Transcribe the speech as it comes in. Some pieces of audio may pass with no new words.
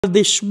of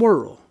this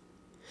world.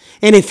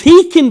 And if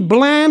he can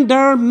blind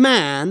our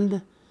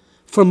mind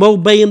from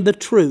obeying the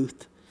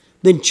truth,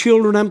 then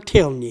children, I'm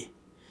telling you,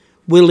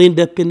 we'll end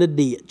up in a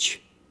ditch.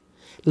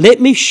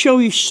 Let me show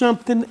you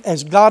something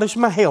as God is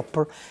my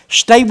helper.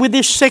 Stay with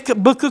this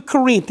second book of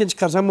Corinthians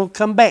because I'm going to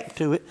come back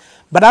to it.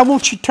 But I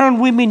want you to turn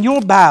with me in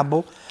your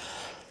Bible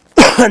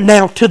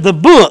now to the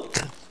book.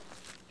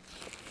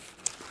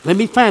 Let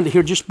me find it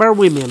here. Just bear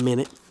with me a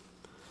minute.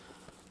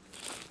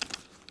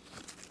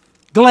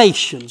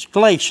 Galatians.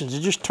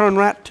 Just turn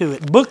right to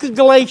it. Book of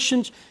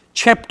Galatians,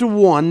 chapter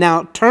 1.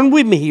 Now, turn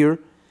with me here,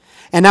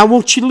 and I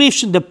want you to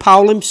listen to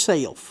Paul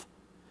himself.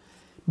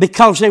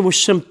 Because there were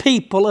some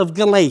people of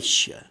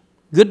Galatia,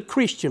 good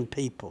Christian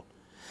people,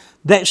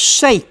 that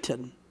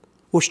Satan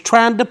was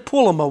trying to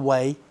pull them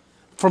away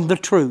from the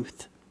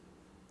truth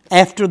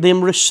after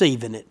them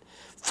receiving it.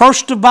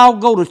 First of all,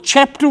 go to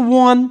chapter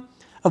 1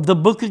 of the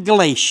book of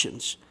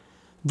Galatians,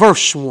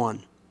 verse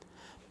 1.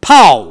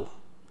 Paul,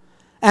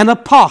 an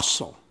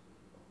apostle,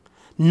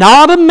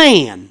 not a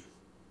man,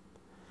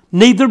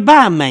 neither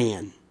by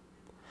man,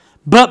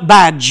 but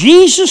by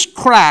Jesus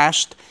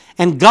Christ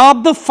and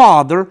God the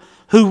Father,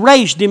 who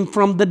raised him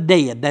from the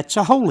dead. That's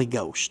the Holy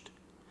Ghost.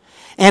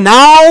 And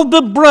all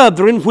the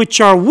brethren which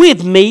are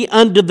with me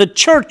unto the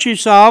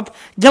churches of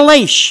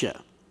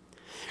Galatia.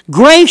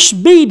 Grace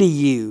be to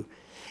you,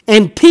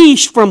 and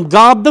peace from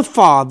God the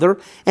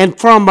Father, and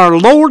from our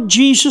Lord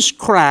Jesus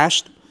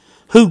Christ,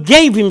 who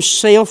gave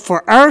himself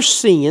for our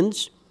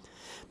sins,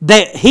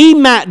 that he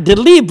might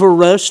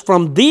deliver us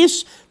from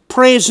this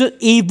present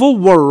evil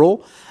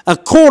world,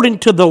 according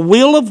to the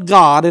will of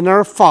God and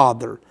our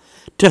Father,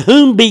 to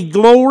whom be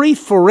glory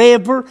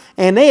forever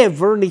and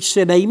ever. And he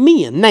said,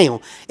 amen.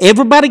 Now,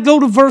 everybody go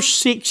to verse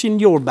 6 in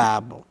your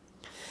Bible.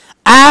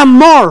 I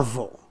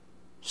marvel.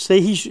 See,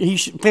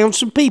 he's found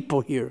some people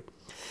here.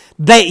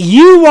 That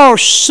you are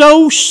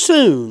so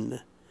soon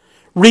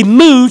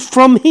removed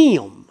from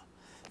him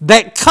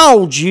that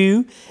called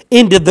you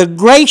into the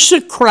grace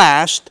of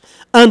Christ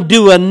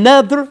unto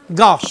another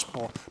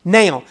gospel.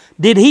 Now,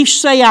 did he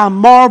say, I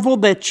marvel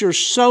that you're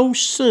so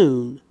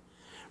soon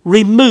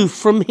removed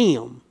from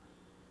him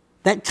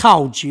that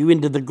called you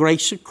into the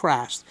grace of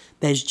Christ,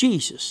 that's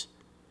Jesus,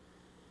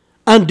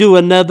 unto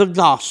another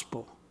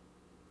gospel?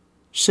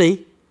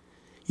 See,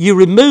 you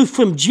remove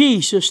from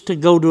Jesus to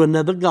go to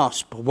another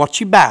gospel.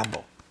 What's your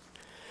Bible?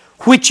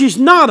 Which is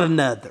not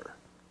another.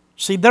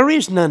 See, there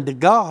is none to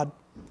God.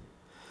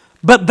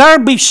 But there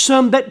be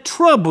some that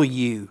trouble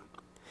you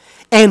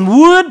and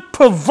would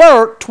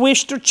pervert,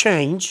 twist, or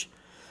change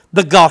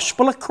the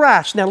gospel of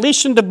Christ. Now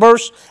listen to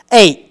verse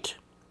 8.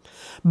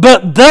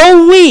 But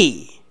though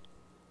we,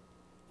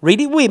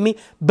 read it with me,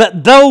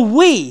 but though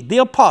we, the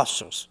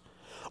apostles,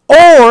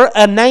 or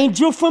an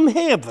angel from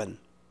heaven,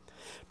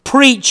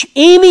 preach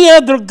any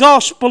other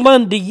gospel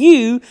unto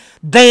you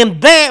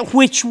than that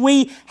which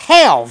we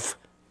have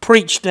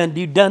preached unto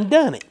you,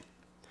 done it,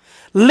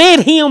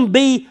 let him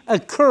be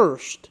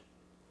accursed.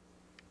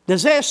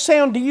 Does that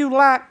sound to you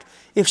like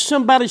if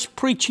somebody's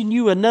preaching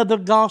you another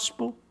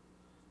gospel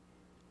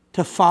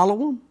to follow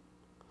them?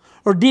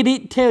 Or did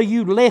it tell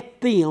you,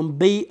 let them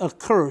be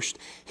accursed?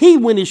 He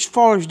went as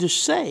far as to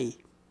say,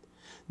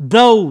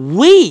 though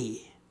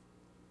we,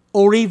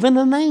 or even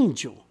an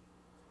angel,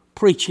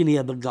 preach any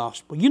other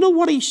gospel. You know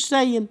what he's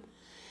saying?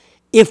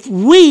 If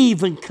we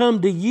even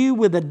come to you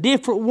with a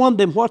different one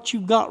than what you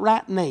got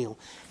right now,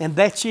 and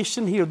that's this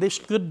in here, this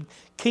good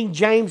King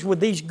James with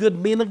these good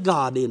men of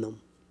God in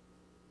them.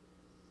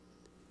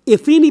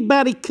 If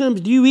anybody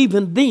comes to you,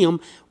 even them,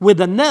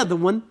 with another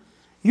one,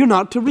 you're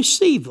not to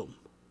receive them.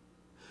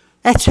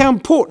 That's how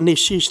important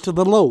this is to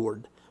the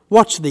Lord.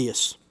 Watch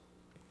this.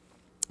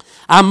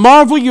 I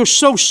marvel you're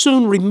so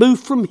soon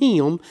removed from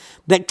him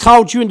that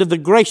called you into the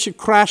grace of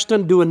Christ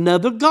unto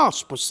another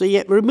gospel. See,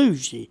 it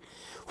removes you.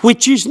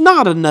 Which is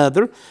not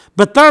another,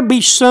 but there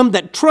be some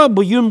that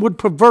trouble you and would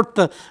pervert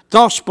the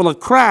gospel of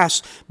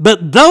Christ.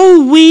 But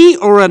though we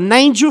or an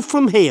angel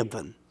from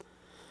heaven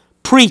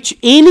preach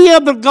any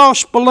other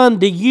gospel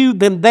unto you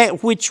than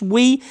that which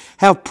we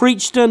have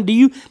preached unto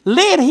you,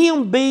 let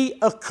him be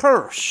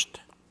accursed.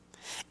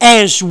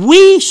 As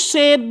we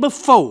said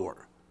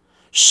before,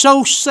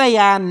 so say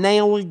I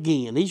now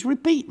again. He's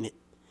repeating it.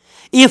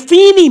 If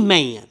any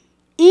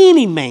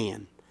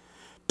man,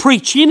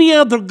 preach any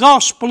other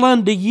gospel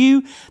unto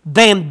you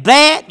than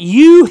that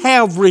you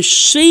have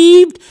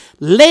received,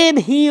 let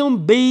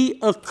him be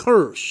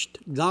accursed.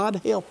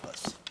 God help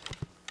us.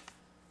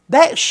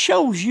 That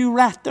shows you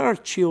right there,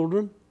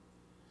 children.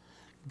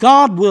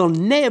 God will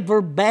never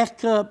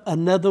back up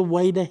another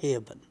way to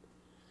heaven.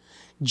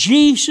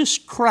 Jesus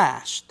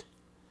Christ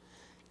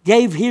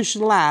gave his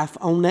life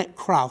on that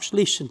cross.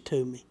 Listen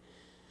to me.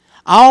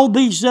 All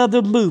these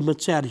other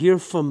movements out here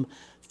from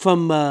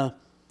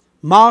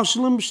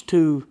Muslims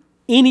to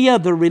any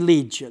other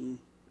religion,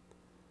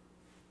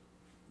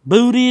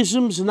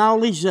 Buddhisms and all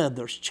these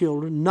others,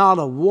 children, not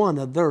a one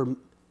of their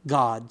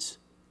gods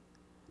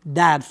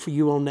died for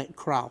you on that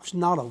cross.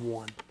 Not a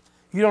one.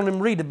 You don't even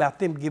read about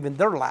them giving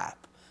their life.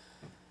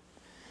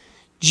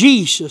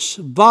 Jesus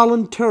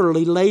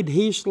voluntarily laid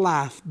His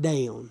life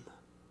down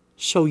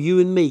so you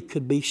and me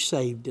could be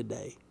saved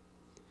today.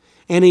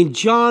 And in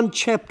John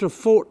chapter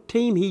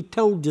 14, He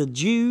told the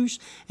Jews,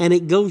 and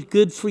it goes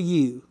good for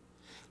you,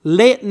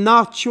 let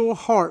not your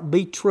heart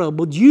be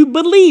troubled. You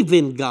believe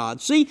in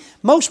God. See,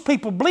 most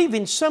people believe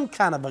in some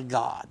kind of a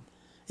God,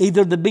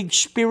 either the big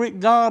spirit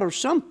God or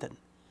something.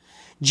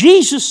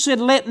 Jesus said,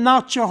 let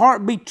not your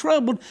heart be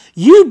troubled.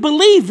 You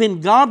believe in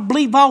God,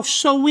 believe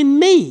also in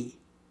me.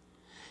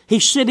 He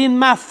said, in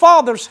my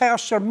Father's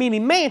house are many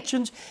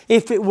mansions.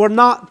 If it were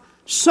not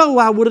so,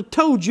 I would have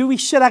told you. He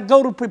said, I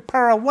go to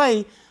prepare a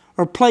way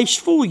or place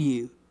for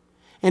you.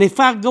 And if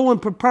I go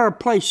and prepare a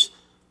place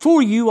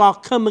for you, I'll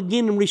come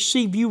again and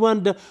receive you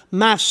unto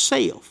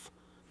myself,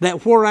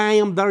 that where I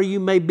am, there you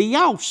may be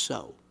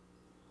also.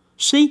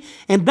 See,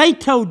 and they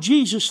told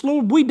Jesus,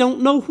 Lord, we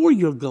don't know where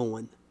you're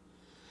going.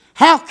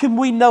 How can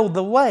we know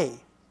the way?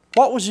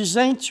 What was His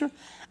answer?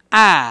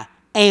 I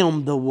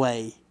am the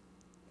way,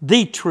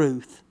 the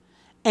truth,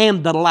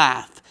 and the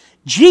life.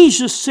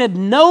 Jesus said,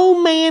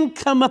 no man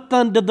cometh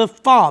unto the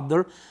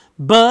Father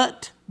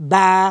but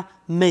by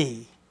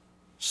me.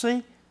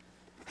 See,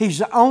 He's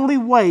the only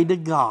way to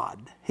God.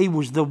 He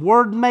was the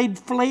Word made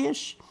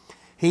flesh.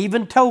 He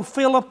even told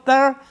Philip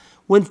there,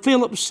 when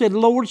Philip said,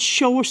 Lord,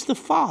 show us the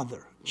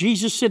Father.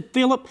 Jesus said,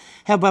 Philip,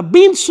 have I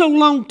been so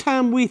long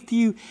time with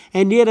you,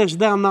 and yet hast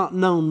thou not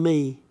known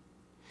me?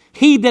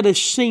 He that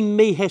has seen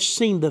me has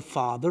seen the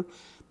Father.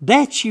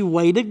 That's your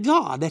way to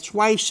God. That's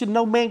why He said,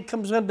 no man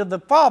comes unto the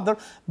Father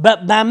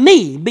but by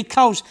me,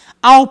 because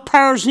all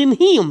power's in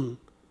Him.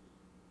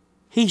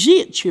 He's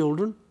it,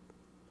 children.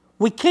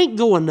 We can't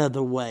go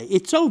another way.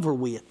 It's over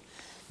with.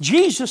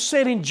 Jesus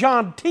said in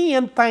John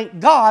 10, thank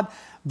God,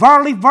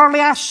 verily, verily,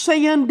 I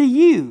say unto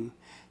you,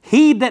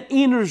 he that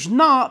enters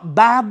not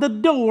by the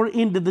door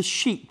into the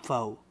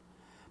sheepfold,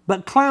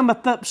 but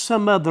climbeth up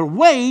some other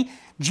way,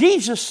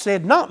 Jesus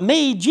said, not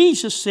me,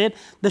 Jesus said,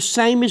 the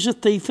same as a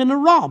thief and a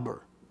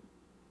robber.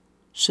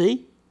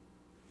 See?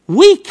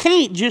 We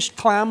can't just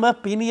climb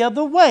up any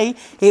other way.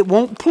 It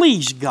won't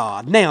please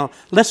God. Now,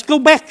 let's go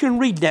back here and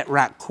read that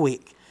right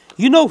quick.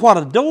 You know what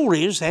a door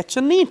is. That's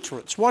an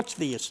entrance. Watch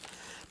this.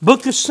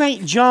 Book of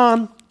St.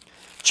 John,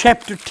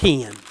 chapter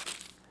 10.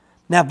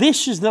 Now,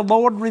 this is the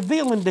Lord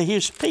revealing to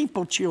His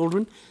people,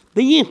 children,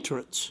 the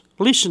entrance.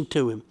 Listen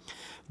to Him.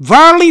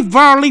 Verily,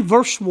 verily,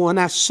 verse 1,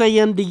 I say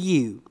unto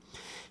you,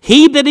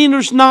 he that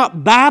enters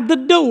not by the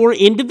door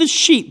into the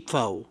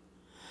sheepfold,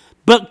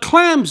 but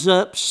climbs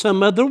up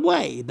some other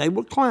way. They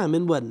were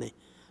climbing, wasn't they?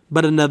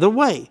 But another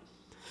way.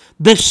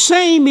 The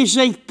same is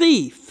a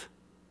thief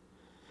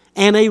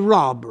and a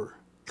robber,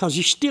 because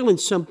he's stealing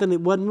something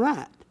that wasn't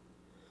right.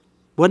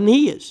 Wasn't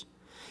his.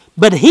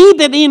 But he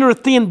that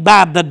entereth in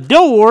by the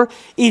door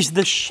is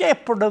the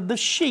shepherd of the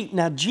sheep.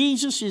 Now,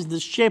 Jesus is the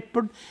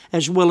shepherd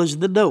as well as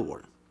the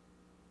door.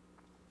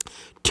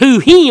 To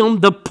him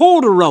the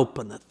porter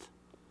openeth,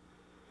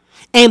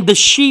 and the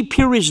sheep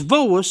hear his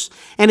voice,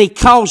 and he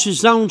calls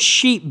his own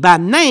sheep by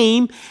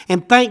name,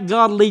 and thank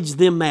God leads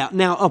them out.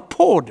 Now, a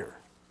porter,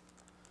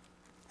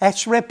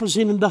 that's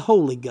representing the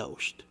Holy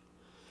Ghost.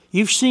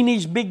 You've seen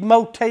these big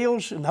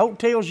motels and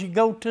hotels you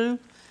go to,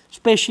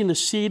 especially in the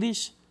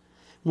cities.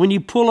 When you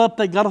pull up,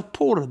 they got a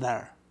porter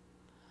there.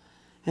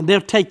 And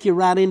they'll take you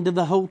right into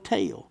the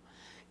hotel.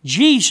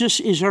 Jesus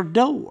is our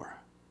door.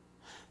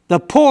 The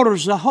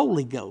porter's the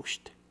Holy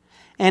Ghost.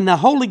 And the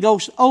Holy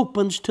Ghost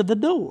opens to the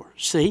door.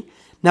 See?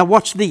 Now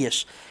watch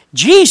this.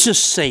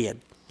 Jesus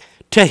said,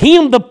 to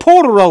him the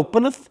porter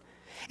openeth,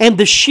 and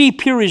the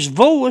sheep hear his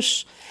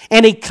voice,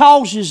 and he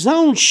calls his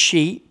own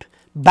sheep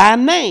by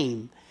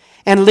name,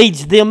 and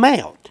leads them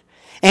out.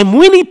 And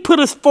when he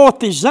putteth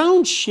forth his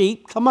own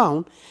sheep, come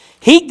on,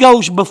 he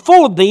goes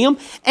before them,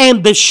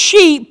 and the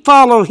sheep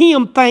follow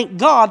him, thank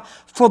God,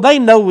 for they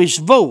know his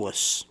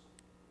voice.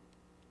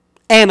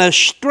 And a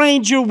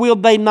stranger will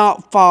they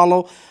not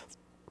follow,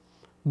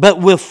 but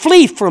will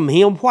flee from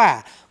him.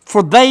 Why?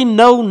 For they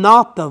know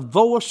not the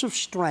voice of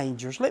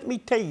strangers. Let me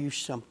tell you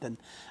something.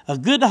 A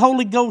good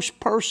Holy Ghost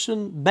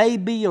person,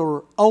 baby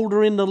or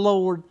older in the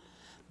Lord,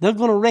 they're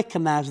going to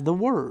recognize the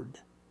word.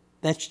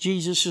 That's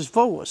Jesus'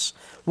 voice.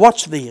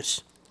 Watch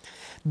this.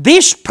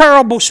 This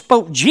parable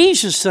spoke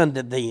Jesus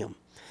unto them,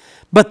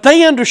 but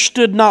they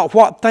understood not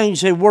what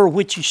things they were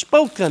which he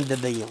spoke unto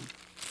them.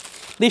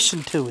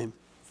 Listen to him.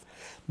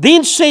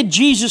 Then said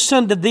Jesus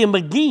unto them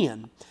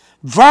again,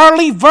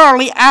 verily,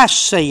 verily, I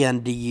say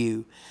unto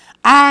you,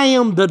 I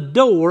am the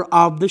door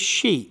of the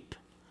sheep.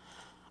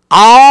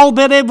 All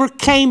that ever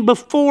came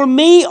before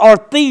me are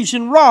thieves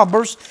and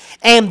robbers,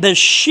 and the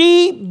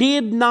sheep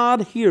did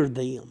not hear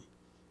them.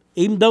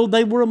 Even though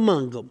they were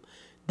among them,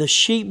 the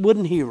sheep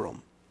wouldn't hear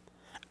them.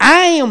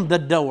 I am the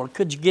door.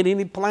 Could you get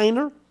any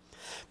plainer?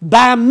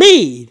 By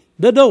me,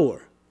 the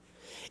door.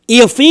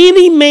 If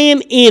any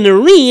man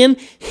enter in,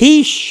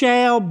 he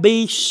shall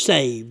be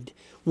saved.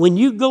 When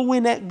you go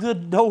in that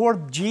good door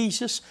of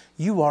Jesus,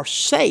 you are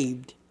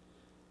saved.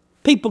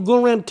 People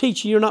go around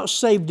teaching you're not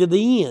saved to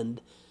the end.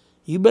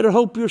 You better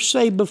hope you're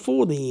saved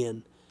before the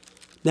end.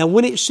 Now,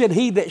 when it said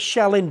he that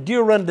shall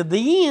endure unto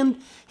the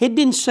end, it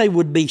didn't say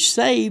would be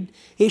saved.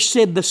 It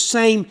said the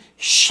same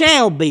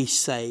shall be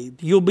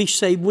saved. You'll be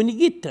saved when you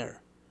get there.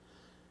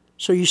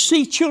 So you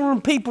see, children,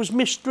 people's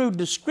misconstrued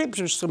the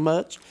Scriptures so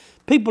much,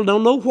 people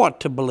don't know what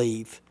to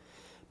believe.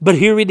 But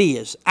here it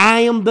is.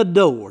 I am the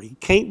door. You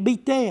can't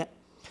beat that.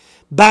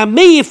 By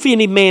me, if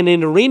any man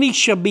enter in, he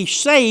shall be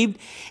saved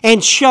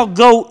and shall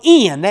go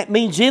in. That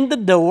means in the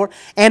door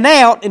and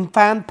out and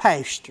find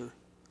pasture.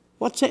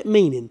 What's that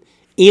meaning?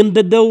 In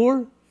the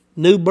door,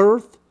 new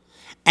birth.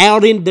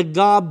 Out into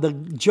God, the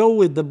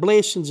joy, the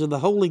blessings of the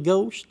Holy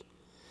Ghost.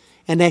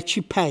 And that's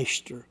your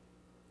pasture.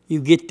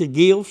 You get the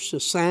gifts, the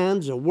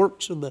signs, the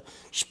works of the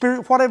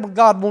Spirit, whatever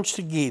God wants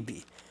to give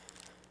you.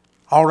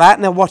 All right,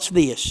 now watch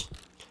this.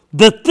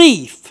 The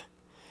thief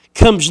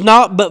comes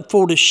not but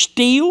for to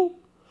steal,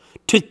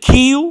 to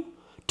kill,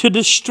 to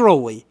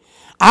destroy.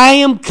 I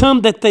am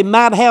come that they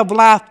might have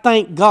life,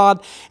 thank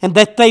God, and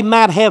that they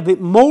might have it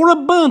more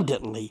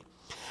abundantly.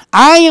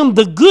 I am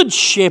the good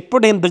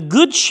shepherd, and the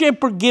good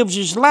shepherd gives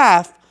his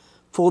life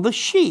for the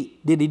sheep.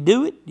 Did he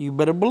do it? You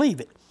better believe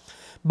it.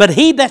 But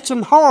he that's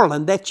an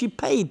harlot, that you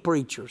paid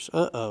preachers,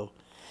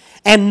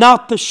 and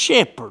not the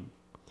shepherd,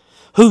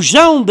 whose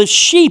own the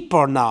sheep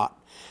are not,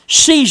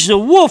 sees the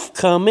wolf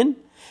coming,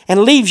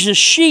 and leaves the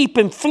sheep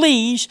and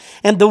flees,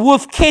 and the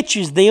wolf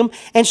catches them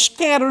and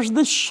scatters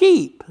the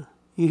sheep.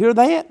 You hear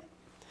that?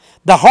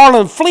 The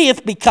harlot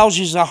fleeth because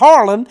he's a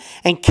harlot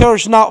and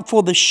cares not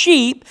for the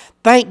sheep.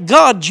 Thank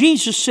God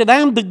Jesus said,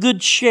 I'm the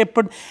good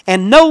shepherd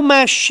and know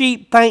my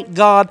sheep, thank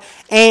God,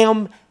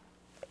 am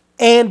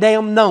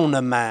known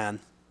of mine.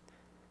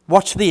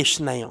 Watch this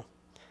now.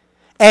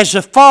 As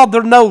the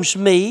Father knows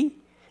me,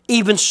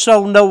 even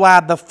so know I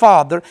the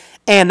Father,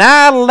 and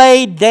I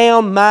lay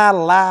down my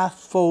life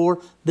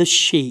for the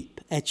sheep.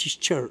 That's his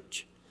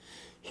church.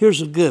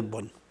 Here's a good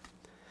one.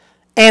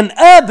 And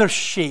other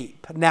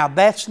sheep. Now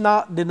that's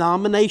not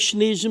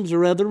denominationisms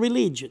or other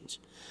religions.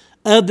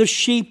 Other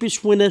sheep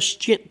is when us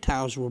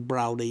Gentiles were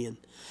brought in.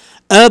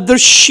 Other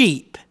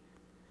sheep.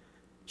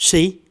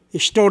 See,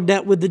 it started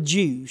out with the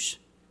Jews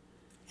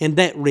and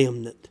that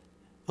remnant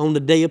on the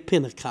day of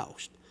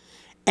Pentecost.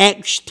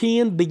 Acts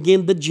 10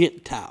 began the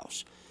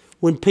Gentiles.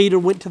 When Peter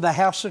went to the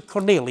house of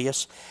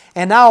Cornelius,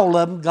 and all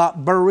of them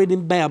got buried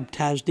and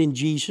baptized in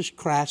Jesus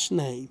Christ's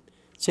name.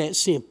 It's that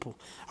simple.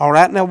 All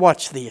right, now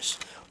watch this.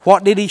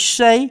 What did he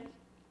say?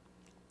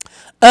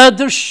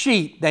 Other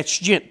sheep, that's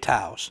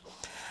Gentiles,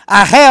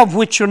 I have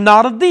which are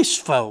not of this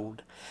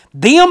fold.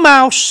 Them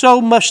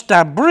also must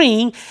I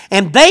bring,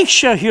 and they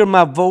shall hear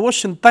my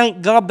voice, and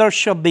thank God there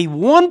shall be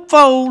one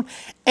fold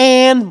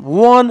and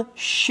one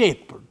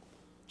shepherd.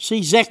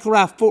 See,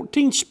 Zechariah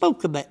 14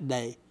 spoke of that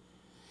day.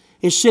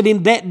 It said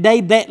in that day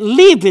that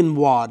living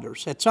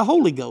waters, that's the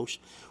Holy Ghost,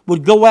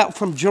 would go out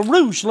from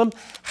Jerusalem,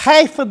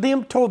 half of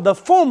them toward the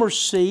former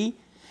sea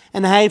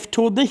and half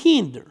toward the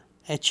hinder.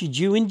 That's your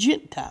Jew and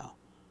Gentile.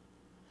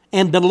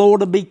 And the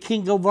Lord will be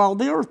king over all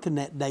the earth in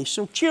that day.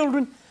 So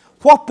children,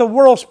 what the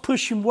world's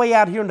pushing way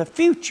out here in the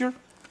future,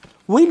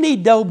 we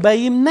need to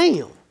obey him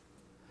now.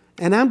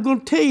 And I'm going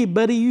to tell you,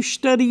 buddy, you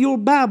study your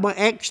Bible,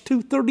 Acts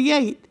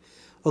 2:38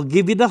 will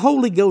give you the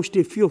Holy Ghost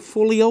if you'll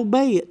fully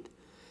obey it.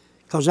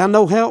 Because I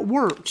know how it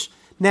works.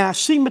 Now, I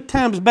see my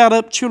time's about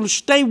up, children.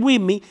 Stay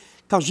with me,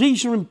 because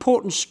these are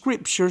important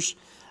scriptures.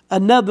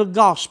 Another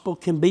gospel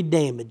can be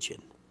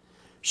damaging.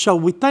 So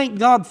we thank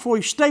God for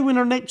you. Stay with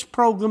our next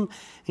program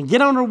and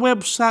get on our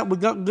website. We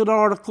got good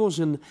articles,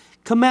 and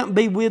come out and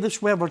be with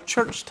us. We have our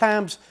church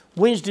times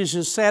Wednesdays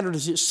and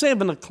Saturdays at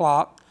 7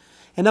 o'clock,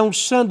 and on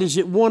Sundays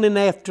at 1 in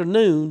the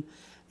afternoon.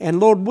 And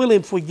Lord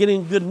willing, if we get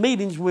in good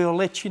meetings, we'll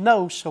let you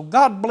know. So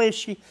God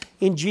bless you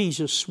in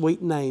Jesus'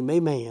 sweet name.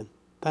 Amen.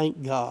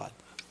 Thank God.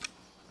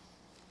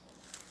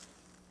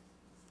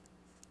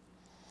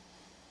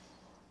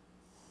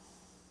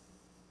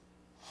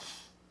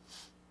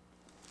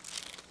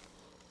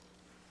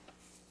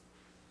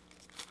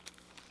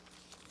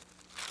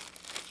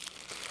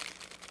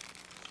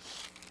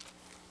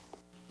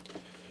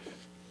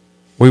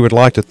 We would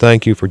like to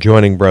thank you for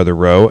joining Brother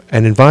Rowe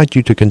and invite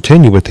you to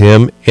continue with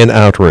him in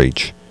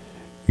outreach.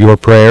 Your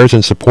prayers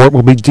and support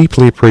will be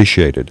deeply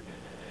appreciated.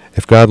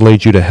 If God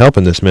leads you to help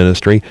in this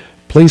ministry,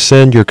 please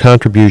send your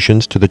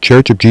contributions to the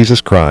Church of Jesus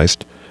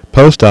Christ,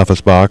 Post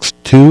Office Box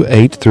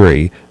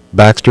 283,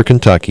 Baxter,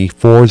 Kentucky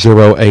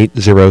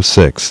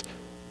 40806.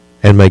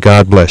 And may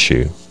God bless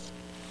you.